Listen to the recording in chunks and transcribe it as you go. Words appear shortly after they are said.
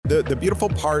the beautiful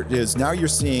part is now you're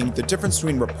seeing the difference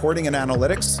between reporting and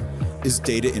analytics is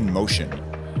data in motion.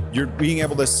 You're being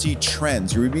able to see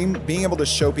trends. You're being able to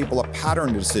show people a pattern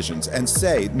of decisions and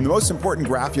say, the most important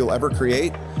graph you'll ever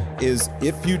create is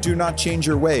if you do not change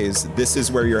your ways, this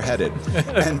is where you're headed.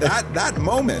 And that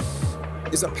moment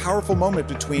is a powerful moment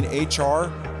between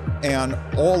HR and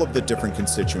all of the different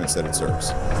constituents that it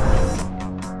serves.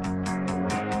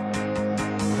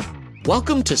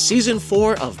 Welcome to Season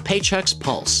 4 of Paychex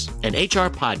Pulse, an HR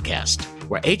podcast,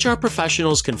 where HR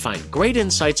professionals can find great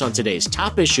insights on today's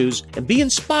top issues and be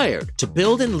inspired to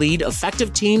build and lead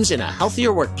effective teams in a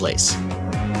healthier workplace.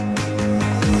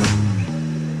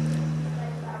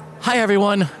 Hi,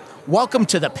 everyone. Welcome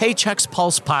to the Paychex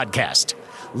Pulse podcast,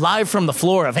 live from the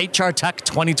floor of HR Tech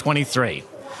 2023.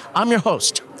 I'm your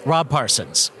host, Rob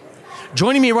Parsons.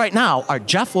 Joining me right now are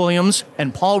Jeff Williams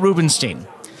and Paul Rubenstein.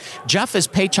 Jeff is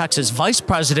Paychex's Vice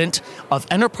President of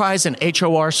Enterprise and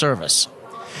HOR Service.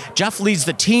 Jeff leads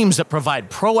the teams that provide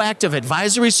proactive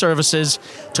advisory services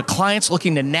to clients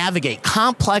looking to navigate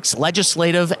complex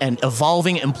legislative and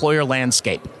evolving employer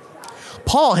landscape.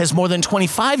 Paul has more than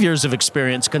 25 years of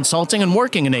experience consulting and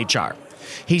working in HR.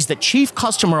 He's the Chief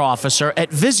Customer Officer at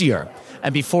Visier,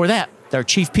 and before that, their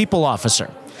Chief People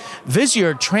Officer.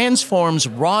 Visier transforms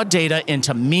raw data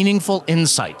into meaningful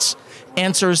insights,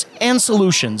 answers, and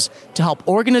solutions to help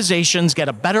organizations get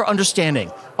a better understanding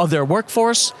of their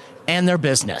workforce and their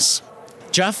business.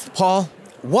 Jeff, Paul,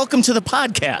 welcome to the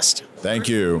podcast. Thank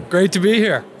you. Great to be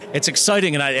here. It's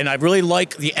exciting, and I really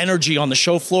like the energy on the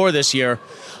show floor this year.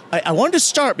 I wanted to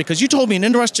start because you told me an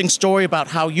interesting story about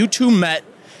how you two met,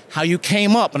 how you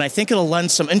came up, and I think it'll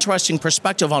lend some interesting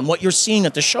perspective on what you're seeing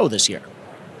at the show this year.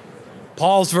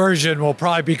 Paul's version will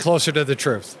probably be closer to the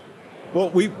truth. Well,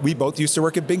 we both used to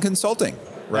work at Bing Consulting,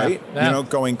 right? Yeah. You know,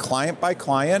 going client by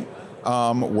client,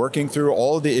 working through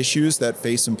all of the issues that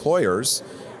face employers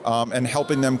and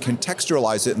helping them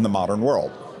contextualize it in the modern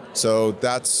world. So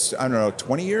that's,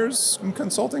 20 years in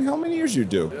consulting? How many years you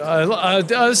do?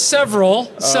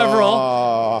 Several.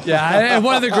 Yeah, and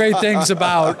one of the great things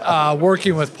about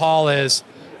working with Paul is,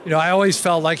 I always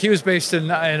felt like he was based in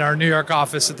our New York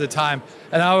office at the time,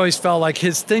 and I always felt like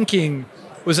his thinking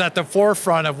was at the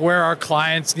forefront of where our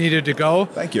clients needed to go.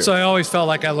 Thank you. So I always felt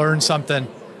like I learned something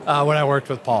when I worked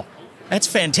with Paul. That's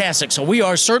fantastic. So we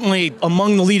are certainly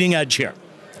among the leading edge here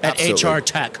at Absolutely. HR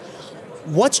Tech.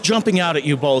 What's jumping out at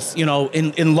you both,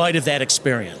 in light of that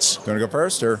experience? You want to go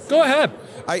first, or? Go ahead.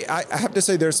 I have to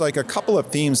say there's like a couple of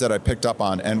themes that I picked up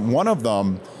on, and one of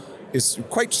them is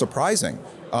quite surprising.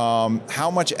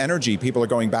 How much energy people are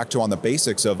going back to on the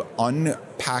basics of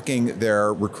unpacking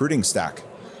their recruiting stack.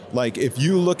 Like if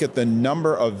you look at the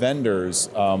number of vendors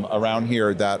around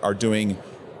here that are doing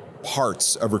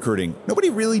parts of recruiting, nobody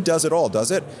really does it all,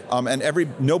 does it? And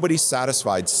nobody's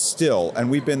satisfied still. And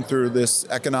we've been through this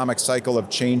economic cycle of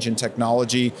change in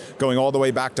technology, going all the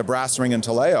way back to brass ring and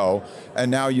Taleo. And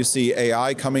now you see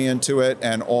AI coming into it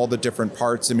and all the different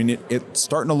parts. I mean, it's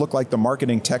starting to look like the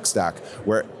marketing tech stack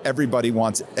where everybody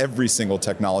wants every single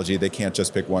technology. They can't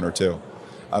just pick one or two.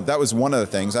 That was one of the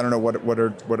things. I don't know,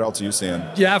 what else are you seeing?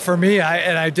 Yeah, for me,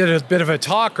 I did a bit of a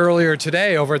talk earlier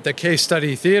today over at the Case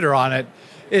Study Theater on it.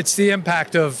 It's the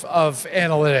impact of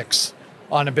analytics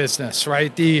on a business,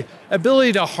 right? The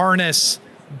ability to harness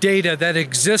data that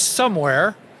exists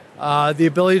somewhere, the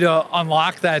ability to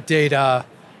unlock that data,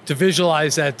 to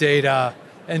visualize that data,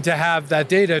 and to have that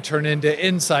data turn into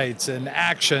insights and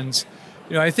actions.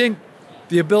 I think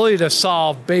the ability to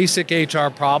solve basic HR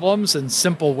problems in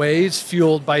simple ways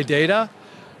fueled by data.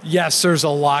 Yes, there's a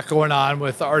lot going on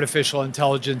with artificial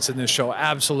intelligence in this show,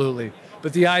 absolutely.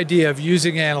 But the idea of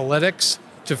using analytics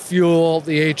to fuel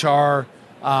the HR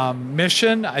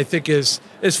mission, I think is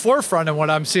forefront in what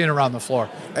I'm seeing around the floor.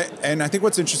 And I think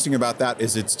what's interesting about that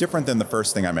is it's different than the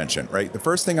first thing I mentioned, right? The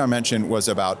first thing I mentioned was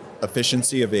about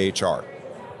efficiency of the HR,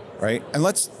 right? And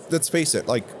let's face it,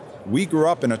 like we grew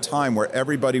up in a time where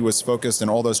everybody was focused in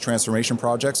all those transformation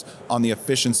projects on the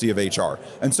efficiency of HR.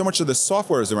 And so much of the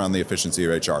software is around the efficiency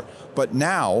of HR. But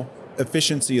now,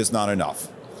 efficiency is not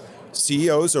enough.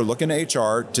 CEOs are looking at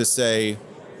HR to say,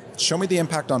 show me the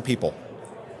impact on people.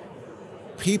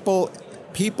 People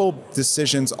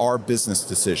decisions are business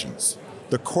decisions.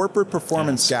 The corporate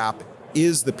performance gap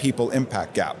is the people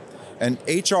impact gap. And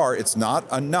HR, it's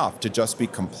not enough to just be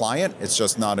compliant. It's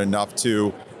just not enough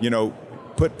to,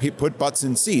 put butts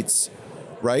in seats,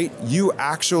 right? You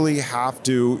actually have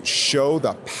to show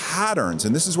the patterns,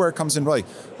 and this is where it comes into play,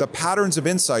 the patterns of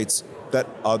insights that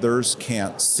others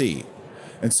can't see.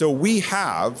 And so we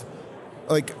have,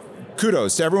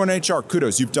 kudos to everyone in HR,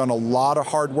 kudos. You've done a lot of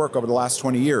hard work over the last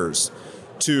 20 years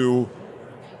to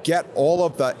get all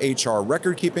of the HR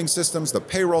record keeping systems, the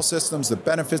payroll systems, the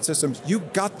benefit systems, you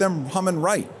got them humming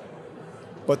right.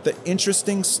 But the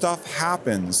interesting stuff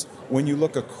happens when you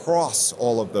look across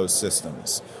all of those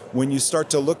systems. When you start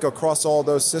to look across all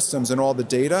those systems and all the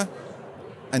data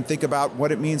and think about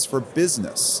what it means for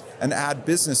business and add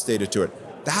business data to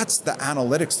it. That's the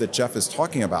analytics that Jeff is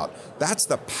talking about. That's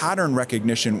the pattern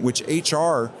recognition, which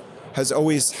HR has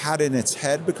always had in its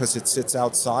head because it sits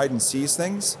outside and sees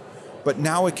things. But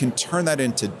now it can turn that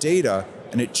into data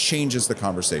and it changes the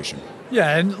conversation.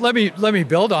 Yeah, and let me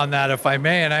build on that if I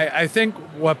may. And I think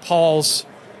what Paul's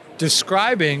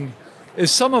describing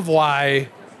is some of why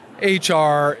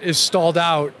HR is stalled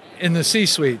out in the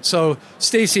C-suite. So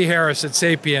Stacey Harris at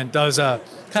Sapient does a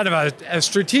kind of a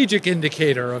strategic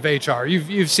indicator of HR.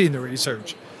 You've seen the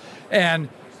research. And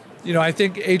I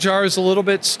think HR is a little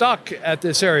bit stuck at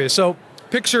this area. So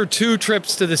picture 2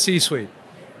 trips to the C-suite.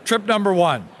 Trip number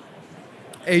 1,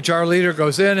 HR leader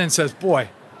goes in and says, boy,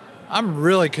 I'm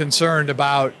really concerned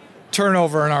about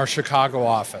turnover in our Chicago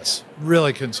office.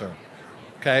 Really concerned.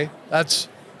 Okay, that's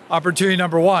opportunity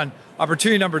number 1.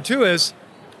 Opportunity number 2 is,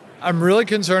 I'm really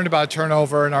concerned about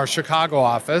turnover in our Chicago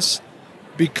office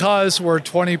because we're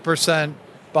 20%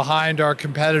 behind our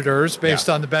competitors based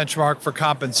on the benchmark for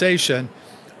compensation.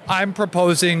 I'm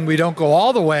proposing we don't go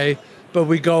all the way, but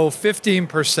we go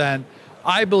 15%.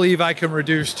 I believe I can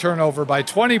reduce turnover by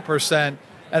 20%,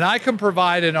 and I can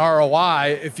provide an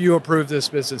ROI if you approve this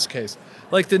business case.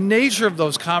 Like the nature of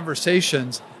those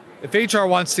conversations, if HR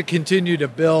wants to continue to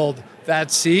build that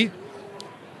seat,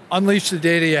 unleash the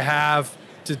data you have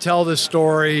to tell the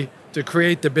story, to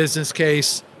create the business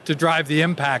case, to drive the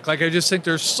impact. Like I just think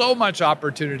there's so much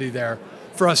opportunity there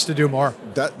for us to do more.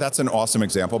 That's an awesome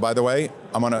example, by the way.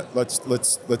 Let's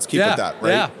keep it that,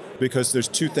 right? Yeah. Because there's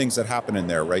 2 things that happen in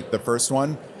there, right? The first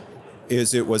one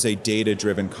is it was a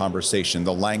data-driven conversation,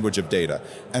 the language of data.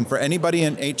 And for anybody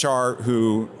in HR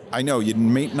who, I know you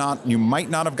might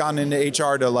not have gotten into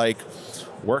HR to like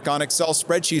work on Excel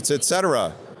spreadsheets, et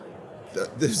cetera.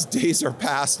 Those days are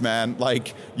past, man.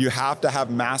 Like you have to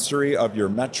have mastery of your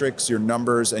metrics, your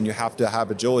numbers, and you have to have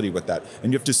agility with that.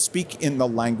 And you have to speak in the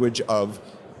language of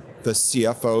the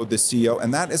CFO, the CEO,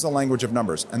 and that is a language of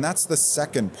numbers. And that's the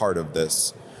second part of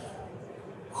this.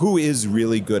 Who is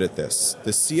really good at this?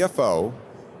 The CFO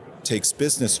takes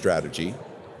business strategy,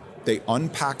 they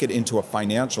unpack it into a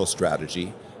financial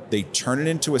strategy, they turn it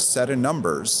into a set of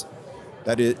numbers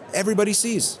that everybody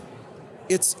sees.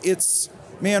 It's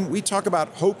man, we talk about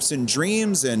hopes and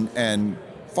dreams and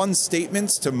fun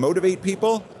statements to motivate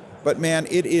people, but man,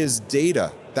 it is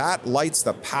data. That lights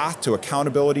the path to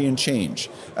accountability and change.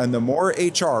 And the more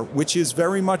HR, which is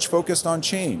very much focused on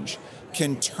change,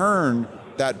 can turn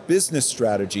that business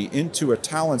strategy into a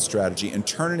talent strategy and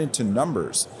turn it into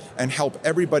numbers and help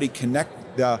everybody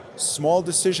connect the small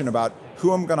decision about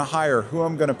who I'm going to hire, who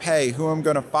I'm going to pay, who I'm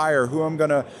going to fire, who I'm going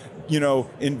to,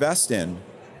 invest in,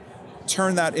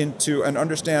 turn that into and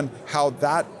understand how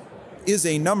that is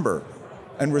a number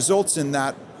and results in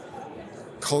that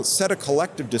set of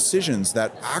collective decisions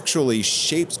that actually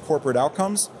shapes corporate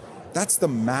outcomes. That's the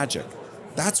magic.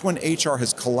 That's when HR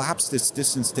has collapsed its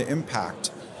distance to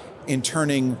impact in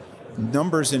turning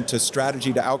numbers into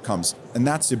strategy to outcomes. And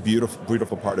that's the beautiful,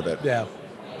 beautiful part of it. Yeah.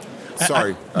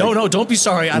 Sorry. No, don't be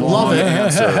sorry. I love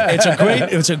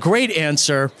it. It's a great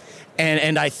answer.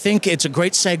 And I think it's a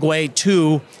great segue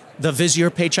to the Visier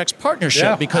Paychex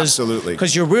partnership because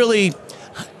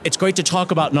it's great to talk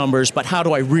about numbers, but how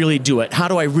do I really do it? How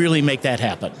do I really make that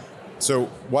happen? So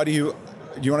do you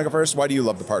want to go first? Why do you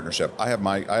love the partnership? I have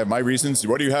my reasons.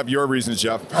 What do you have your reasons,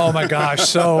 Jeff? Oh my gosh.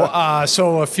 So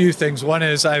a few things. One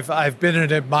is I've been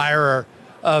an admirer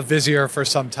of Visier for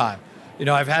some time.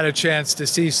 I've had a chance to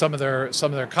see some of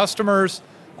their customers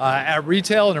at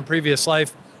retail in a previous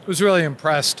life. I was really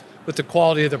impressed with the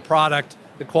quality of the product,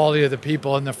 the quality of the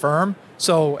people in the firm.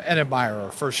 So an admirer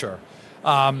for sure.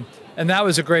 And that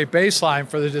was a great baseline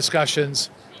for the discussions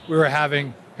we were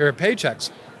having here at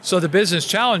Paychex. So the business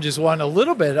challenge is one, a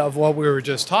little bit of what we were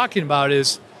just talking about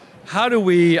is how do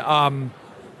we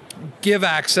give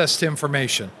access to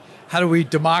information? How do we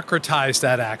democratize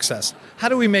that access? How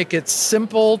do we make it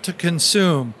simple to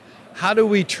consume? How do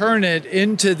we turn it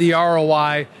into the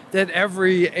ROI that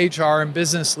every HR and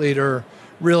business leader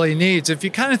really needs? If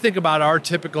you kind of think about our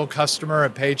typical customer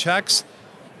at Paychex,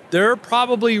 they're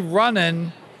probably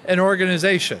running an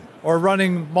organization or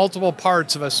running multiple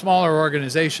parts of a smaller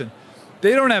organization.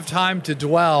 They don't have time to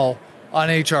dwell on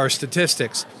HR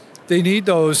statistics. They need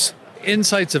those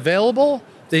insights available,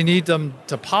 they need them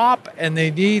to pop, and they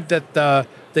need that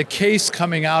the case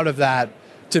coming out of that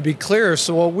to be clear.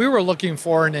 So what we were looking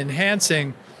for in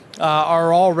enhancing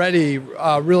our already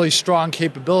really strong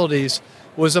capabilities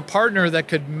was a partner that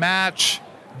could match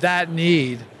that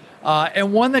need,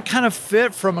 and one that kind of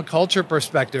fit from a culture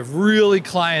perspective, really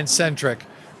client-centric,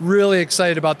 really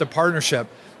excited about the partnership.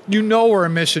 You know we're a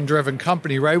mission-driven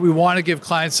company, right? We want to give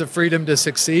clients the freedom to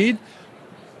succeed.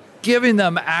 Giving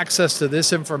them access to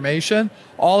this information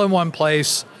all in one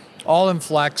place, all in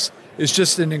Flex, is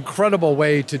just an incredible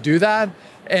way to do that.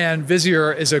 And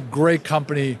Visier is a great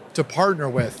company to partner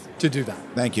with to do that.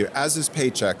 Thank you. As is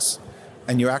Paychex,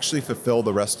 and you actually fulfill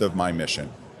the rest of my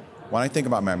mission. When I think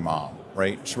about my mom,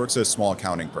 right? She works at a small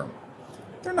accounting firm.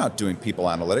 They're not doing people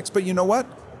analytics, but you know what?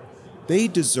 They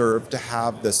deserve to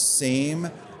have the same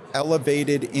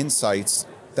elevated insights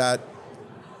that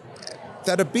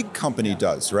a big company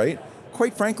does, right?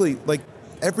 Quite frankly, like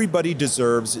everybody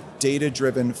deserves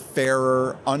data-driven,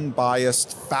 fairer,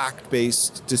 unbiased,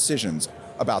 fact-based decisions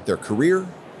about their career,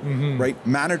 right?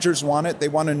 Managers want it. They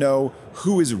want to know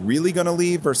who is really going to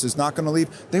leave versus not going to leave.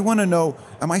 They want to know,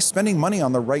 am I spending money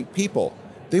on the right people?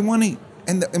 They want to,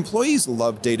 and the employees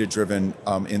love data-driven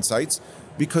insights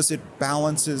because it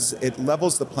balances, it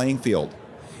levels the playing field.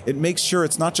 It makes sure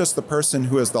it's not just the person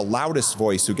who has the loudest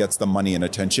voice who gets the money and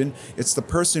attention, it's the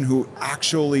person who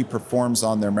actually performs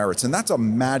on their merits. And that's a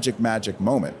magic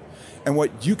moment. And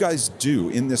what you guys do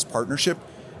in this partnership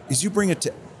is you bring it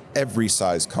to every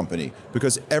size company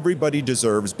because everybody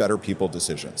deserves better people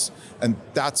decisions. And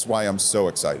that's why I'm so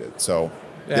excited. So,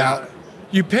 yeah.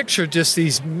 You picture just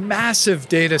these massive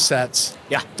data sets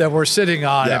that we're sitting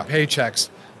on at Paychex.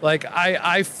 Like,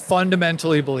 I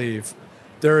fundamentally believe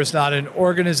there is not an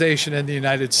organization in the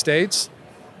United States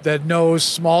that knows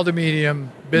small to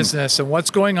medium business and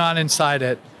what's going on inside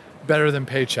it better than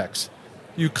Paychex.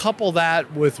 You couple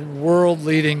that with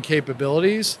world-leading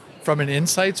capabilities from an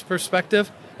insights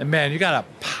perspective, and man, you got a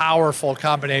powerful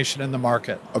combination in the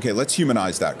market. Okay, let's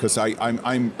humanize that because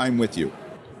I'm with you.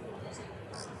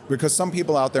 Because some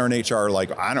people out there in HR are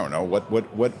like, I don't know,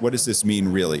 what does this mean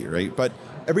really, right? But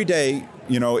every day,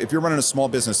 you know, if you're running a small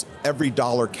business, every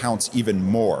dollar counts even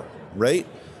more, right?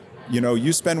 You know,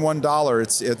 you spend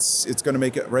 $1, it's going to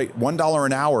make it, right? $1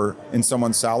 an hour in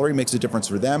someone's salary makes a difference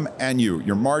for them and you,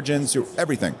 your margins,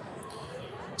 everything.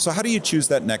 So how do you choose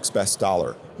that next best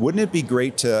dollar? Wouldn't it be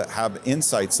great to have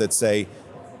insights that say,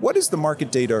 what is the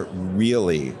market data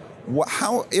really?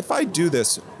 How, if I do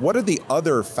this, what are the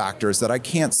other factors that I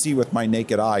can't see with my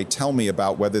naked eye tell me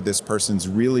about whether this person's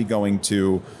really going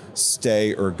to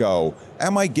stay or go?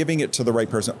 Am I giving it to the right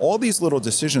person? All these little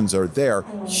decisions are there.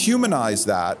 Humanize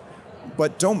that,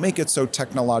 but don't make it so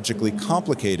technologically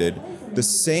complicated. The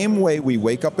same way we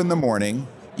wake up in the morning,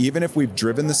 even if we've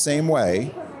driven the same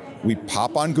way, we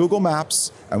pop on Google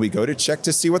Maps and we go to check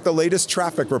to see what the latest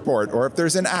traffic report or if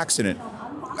there's an accident.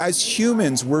 As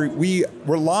humans, we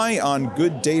rely on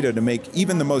good data to make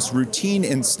even the most routine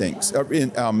decisions.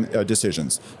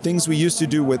 Things we used to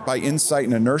do by insight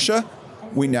and inertia,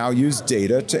 we now use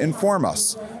data to inform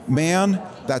us. Man,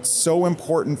 that's so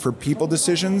important for people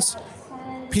decisions.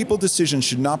 People decisions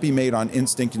should not be made on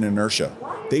instinct and inertia.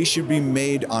 They should be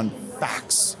made on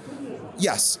facts.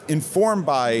 Yes, informed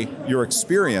by your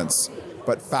experience,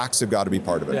 but facts have got to be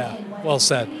part of it. Yeah, well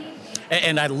said.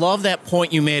 And I love that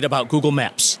point you made about Google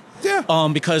Maps. Yeah.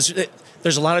 Because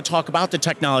there's a lot of talk about the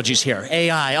technologies here,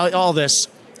 AI, all this,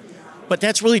 but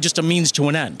that's really just a means to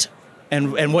an end.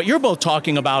 And what you're both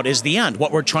talking about is the end,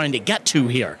 what we're trying to get to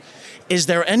here. Is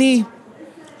there any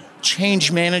change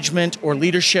management or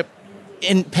leadership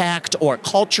impact or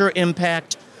culture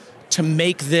impact to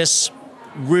make this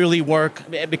really work?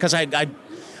 Because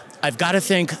I've got to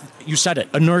think, you said it,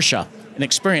 inertia. An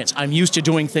experience. I'm used to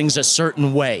doing things a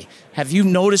certain way. Have you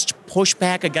noticed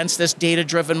pushback against this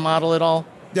data-driven model at all?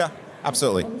 Yeah,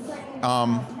 absolutely.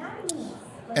 And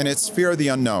it's fear of the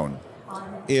unknown.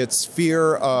 It's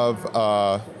fear of,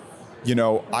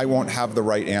 I won't have the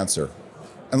right answer.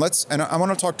 And I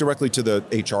want to talk directly to the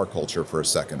HR culture for a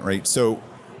second, right? So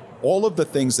all of the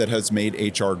things that has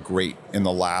made HR great in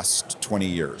the last 20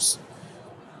 years,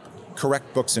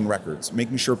 correct books and records,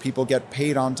 making sure people get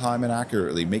paid on time and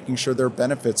accurately, making sure their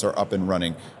benefits are up and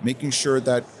running, making sure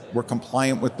that we're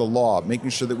compliant with the law, making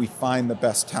sure that we find the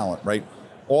best talent, right?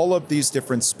 All of these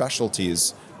different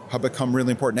specialties have become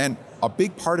really important. And a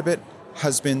big part of it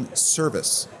has been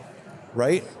service,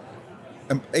 right?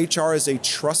 And HR is a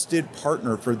trusted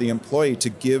partner for the employee to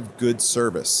give good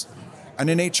service. And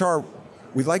in HR,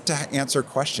 we like to answer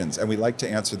questions and we like to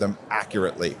answer them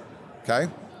accurately,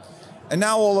 okay? And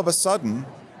now all of a sudden,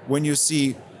 when you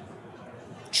see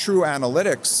true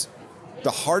analytics,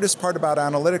 the hardest part about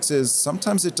analytics is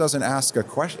sometimes it doesn't answer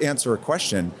a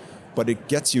question, but it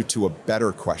gets you to a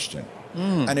better question.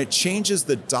 And it changes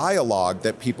the dialogue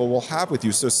that people will have with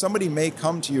you. So somebody may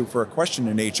come to you for a question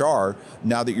in HR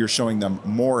now that you're showing them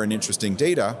more and interesting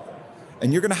data.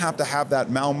 And you're going to have that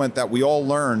moment that we all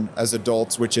learn as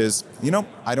adults, which is,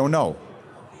 I don't know.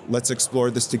 Let's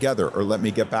explore this together, or let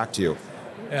me get back to you.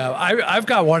 Yeah, I've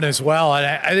got one as well. And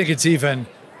I think it's even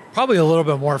probably a little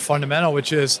bit more fundamental,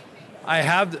 which is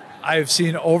I've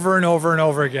seen over and over and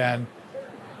over again,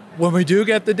 when we do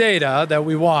get the data that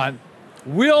we want,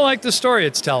 we don't like the story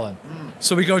it's telling.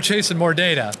 So we go chasing more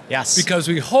data. Yes. Because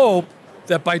we hope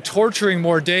that by torturing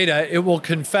more data, it will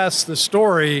confess the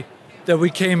story that we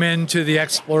came into the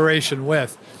exploration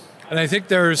with. And I think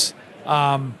there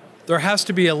has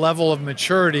to be a level of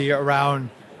maturity around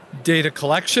data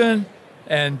collection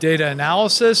and data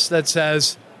analysis that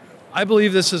says, I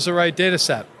believe this is the right data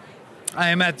set. I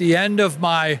am at the end of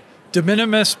my de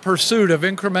minimis pursuit of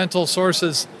incremental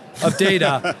sources of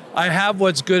data. I have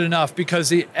what's good enough, because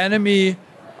the enemy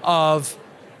of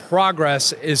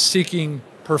progress is seeking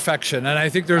perfection. And I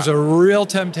think there's a real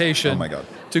temptation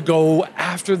to go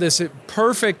after this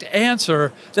perfect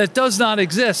answer that does not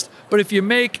exist. But if you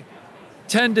make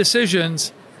 10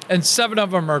 decisions and 7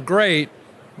 of them are great,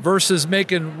 versus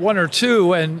making 1 or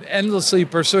 2 and endlessly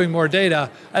pursuing more data,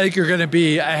 I think you're going to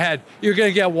be ahead. You're going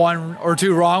to get 1 or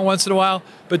 2 wrong once in a while,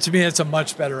 but to me, it's a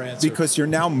much better answer. Because you're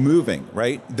now moving,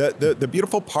 right? The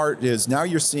beautiful part is now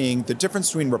you're seeing the difference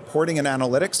between reporting and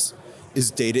analytics is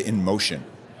data in motion.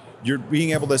 You're being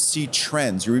able to see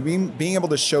trends. You're being able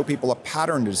to show people a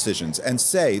pattern to decisions and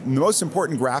say, the most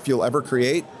important graph you'll ever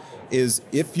create is,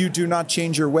 if you do not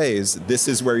change your ways, this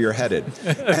is where you're headed.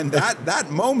 And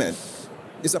that moment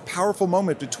is a powerful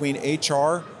moment between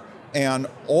HR and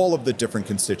all of the different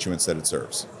constituents that it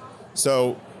serves.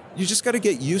 So you just got to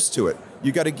get used to it.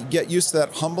 You got to get used to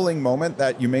that humbling moment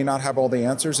that you may not have all the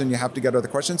answers and you have to get other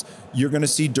questions. You're going to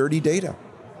see dirty data,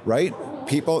 right?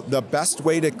 People, the best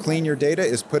way to clean your data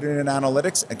is put it in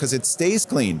analytics, because it stays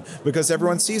clean, because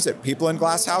everyone sees it. People in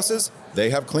glass houses,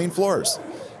 they have clean floors.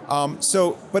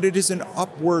 But it is an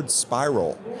upward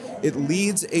spiral. It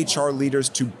leads HR leaders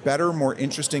to better, more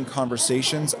interesting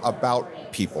conversations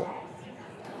about people.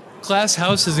 Glass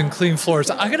houses and clean floors.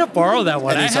 I'm going to borrow that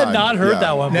one. Anytime. I had not heard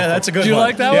that one before. Yeah, that's a good one. Do you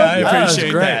like that one? one? Yeah, I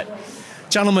appreciate that.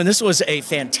 Gentlemen, this was a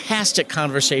fantastic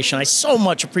conversation. I so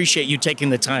much appreciate you taking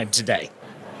the time today.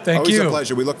 Thank you. Always a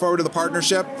pleasure. We look forward to the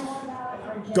partnership.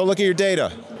 Go look at your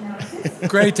data.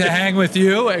 Great to hang with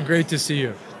you and great to see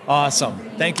you. Awesome.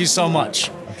 Thank you so much.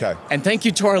 Okay. And thank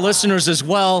you to our listeners as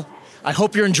well. I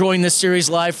hope you're enjoying this series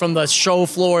live from the show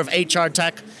floor of HR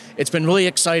Tech. It's been really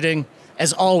exciting.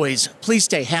 As always, please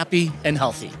stay happy and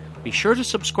healthy. Be sure to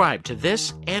subscribe to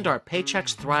this and our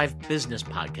Paychex Thrive business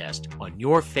podcast on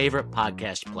your favorite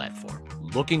podcast platform.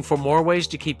 Looking for more ways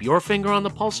to keep your finger on the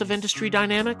pulse of industry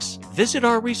dynamics? Visit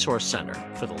our resource center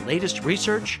for the latest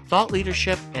research, thought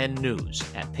leadership, and news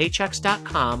at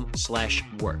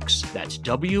paychex.com/works. That's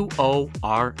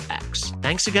WORX.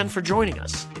 Thanks again for joining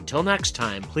us. Until next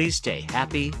time, please stay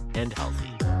happy and healthy.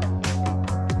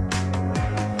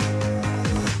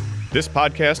 This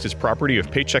podcast is property of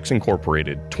Paychex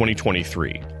Incorporated,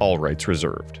 2023. All rights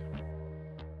reserved.